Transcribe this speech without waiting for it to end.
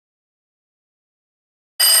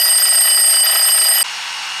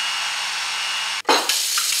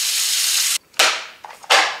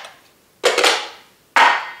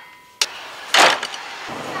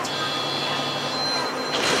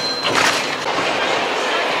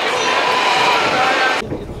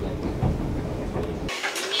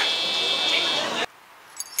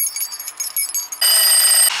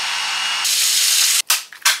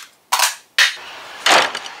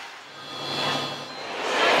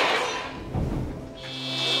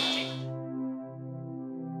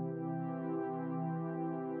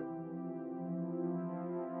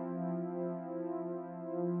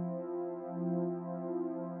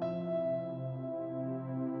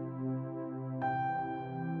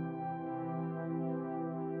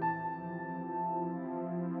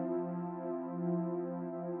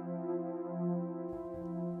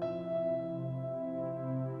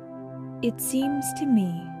It seems to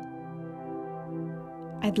me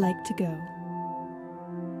I'd like to go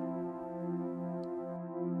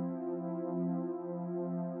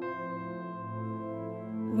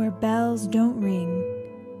where bells don't ring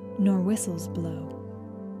nor whistles blow,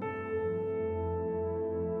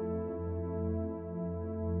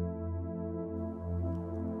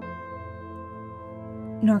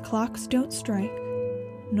 nor clocks don't strike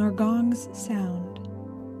nor gongs sound,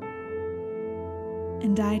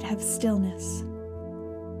 and I'd have stillness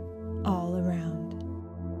all around.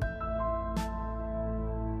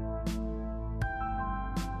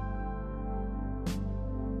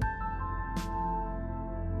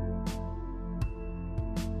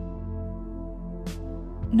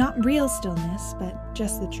 Not real stillness, but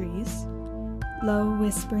just the trees, low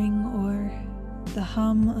whispering, or the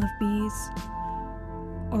hum of bees,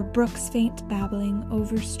 or brooks faint babbling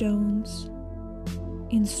over stones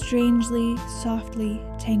in strangely, softly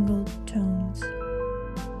tangled tones.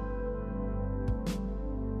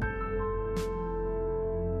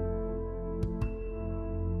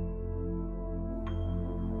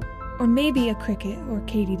 Or maybe a cricket or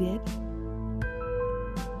katydid,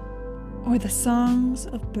 or the songs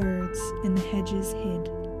of birds in the hedges hid.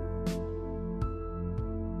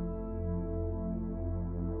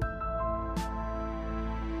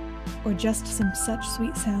 Or just some such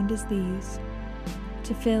sweet sound as these,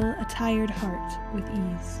 to fill a tired heart with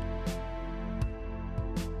ease.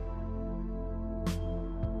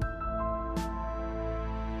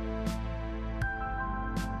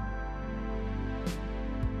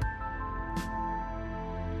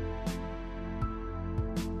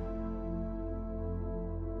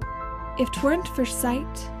 If 'tweren't for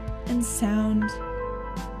sight and sound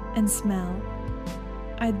and smell,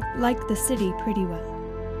 I'd like the city pretty well.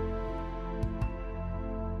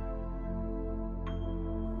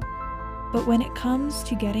 But when it comes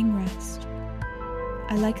to getting rest,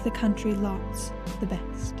 I like the country lots the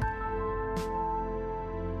best.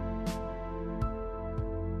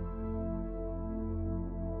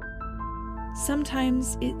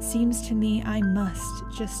 Sometimes it seems to me I must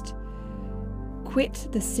just quit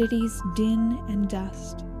the city's din and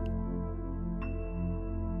dust,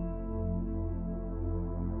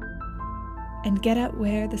 and get out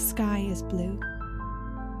where the sky is blue,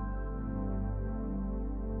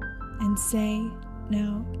 and say,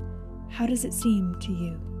 now, how does it seem to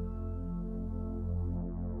you?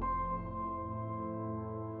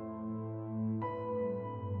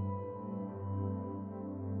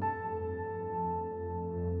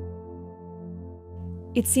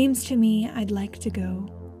 It seems to me I'd like to go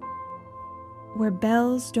where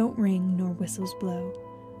bells don't ring nor whistles blow,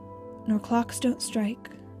 nor clocks don't strike,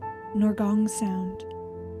 nor gongs sound,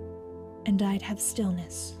 and I'd have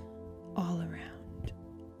stillness all around.